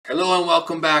Hello and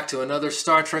welcome back to another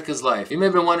Star Trek is Life. You may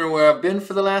have been wondering where I've been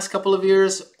for the last couple of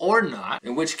years or not,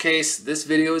 in which case this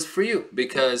video is for you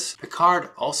because Picard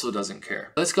also doesn't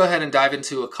care. Let's go ahead and dive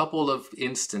into a couple of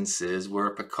instances where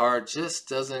Picard just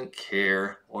doesn't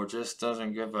care or just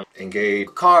doesn't give a engage.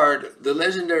 Picard, the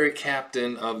legendary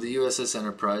captain of the USS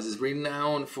Enterprise, is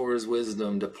renowned for his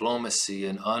wisdom, diplomacy,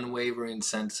 and unwavering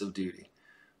sense of duty.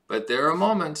 But there are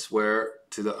moments where,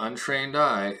 to the untrained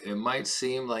eye, it might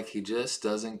seem like he just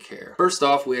doesn't care. First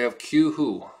off, we have Q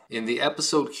Who. In the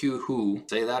episode Q Who,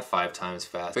 say that 5 times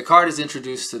fast, Picard is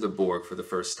introduced to the Borg for the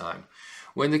first time.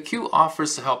 When the Q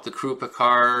offers to help the crew,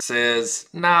 Picard says,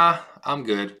 "Nah, I'm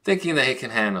good," thinking that he can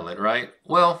handle it, right?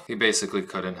 Well, he basically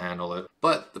couldn't handle it.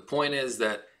 But the point is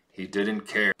that he didn't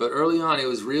care. But early on, he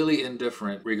was really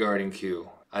indifferent regarding Q.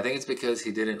 I think it's because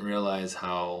he didn't realize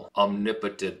how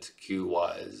omnipotent Q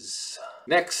was.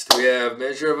 Next, we have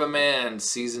Measure of a Man,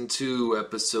 Season 2,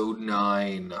 Episode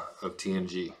 9 of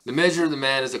TNG. The Measure of the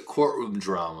Man is a courtroom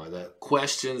drama that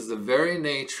questions the very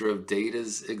nature of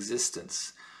Data's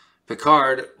existence.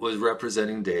 Picard was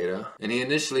representing Data, and he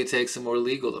initially takes a more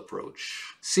legal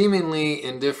approach, seemingly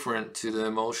indifferent to the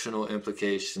emotional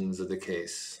implications of the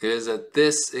case. It is at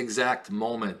this exact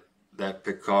moment that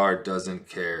Picard doesn't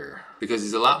care, because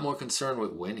he's a lot more concerned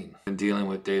with winning than dealing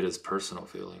with Data's personal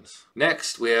feelings.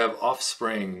 Next, we have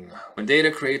Offspring. When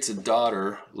Data creates a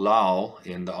daughter, Lal,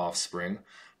 in The Offspring,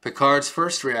 Picard's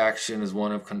first reaction is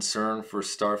one of concern for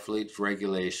Starfleet's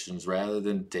regulations rather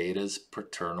than Data's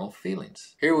paternal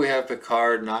feelings. Here we have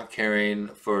Picard not caring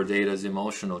for Data's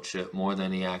emotional chip more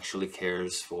than he actually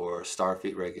cares for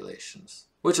Starfleet regulations.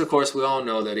 Which, of course, we all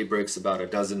know that he breaks about a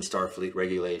dozen Starfleet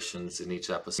regulations in each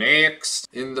episode. Next!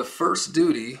 In The First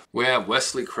Duty, we have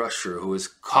Wesley Crusher, who is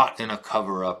caught in a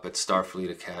cover-up at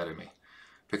Starfleet Academy.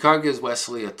 Picard gives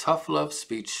Wesley a tough love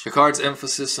speech. Picard's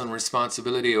emphasis on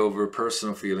responsibility over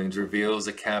personal feelings reveals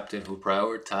a captain who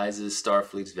prioritizes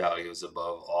Starfleet's values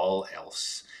above all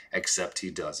else, except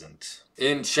he doesn't.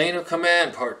 In Chain of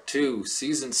Command Part 2,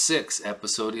 Season 6,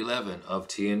 Episode 11 of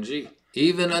TNG.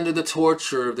 Even under the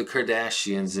torture of the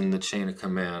Kardashians in the Chain of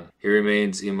Command, he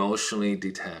remains emotionally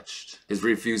detached. His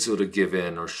refusal to give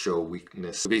in or show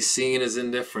weakness will be seen as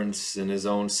indifference in his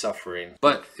own suffering.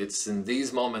 But it's in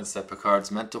these moments that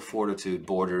Picard's mental fortitude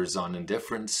borders on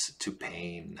indifference to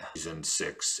pain. Season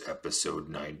 6, Episode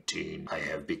 19, I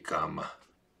Have Become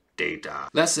Data.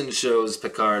 Lesson shows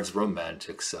Picard's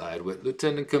romantic side with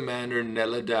Lieutenant Commander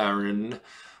Nella Darren.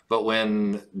 But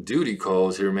when duty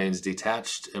calls, he remains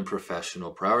detached and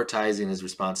professional, prioritizing his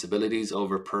responsibilities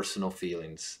over personal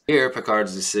feelings. Here,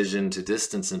 Picard's decision to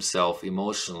distance himself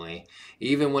emotionally,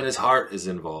 even when his heart is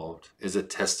involved, is a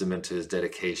testament to his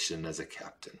dedication as a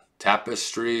captain.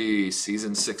 Tapestry,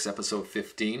 Season 6, Episode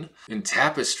 15. In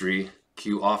Tapestry,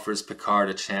 Q offers Picard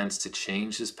a chance to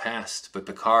change his past, but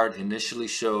Picard initially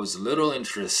shows little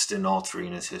interest in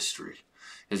altering his history.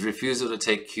 His refusal to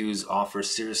take Q's offer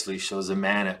seriously shows a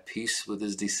man at peace with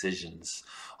his decisions,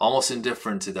 almost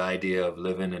indifferent to the idea of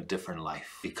living a different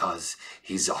life, because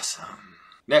he's awesome.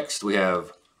 Next, we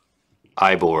have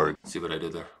Iborg. See what I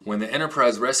did there? When the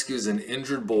Enterprise rescues an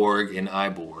injured Borg in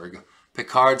Iborg,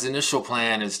 Picard's initial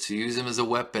plan is to use him as a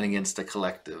weapon against the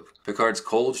collective. Picard's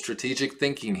cold strategic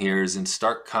thinking here is in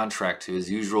stark contrast to his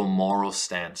usual moral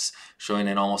stance, showing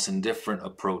an almost indifferent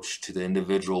approach to the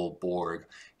individual Borg,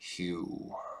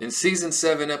 Hugh. In Season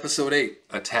 7, Episode 8,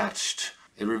 Attached,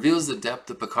 it reveals the depth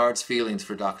of Picard's feelings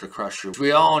for Dr. Crusher, which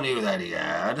we all knew that he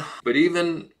had. But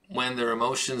even when their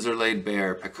emotions are laid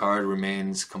bare, Picard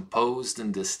remains composed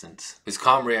and distant. His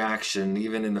calm reaction,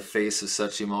 even in the face of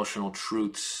such emotional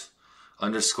truths,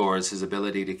 underscores his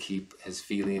ability to keep his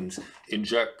feelings in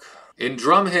check. In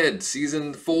Drumhead,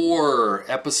 Season 4,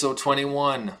 Episode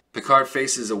 21, Picard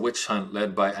faces a witch hunt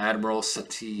led by Admiral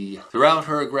Satie. Throughout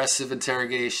her aggressive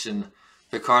interrogation,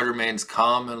 Picard remains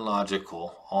calm and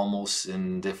logical, almost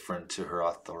indifferent to her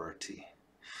authority.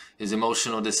 His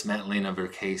emotional dismantling of her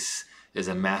case is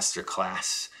a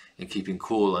masterclass in keeping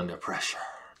cool under pressure.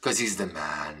 Because he's the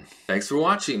man. Thanks for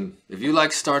watching. If you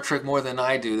like Star Trek more than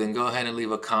I do, then go ahead and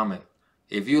leave a comment.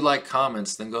 If you like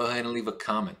comments, then go ahead and leave a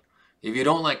comment. If you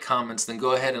don't like comments, then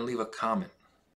go ahead and leave a comment.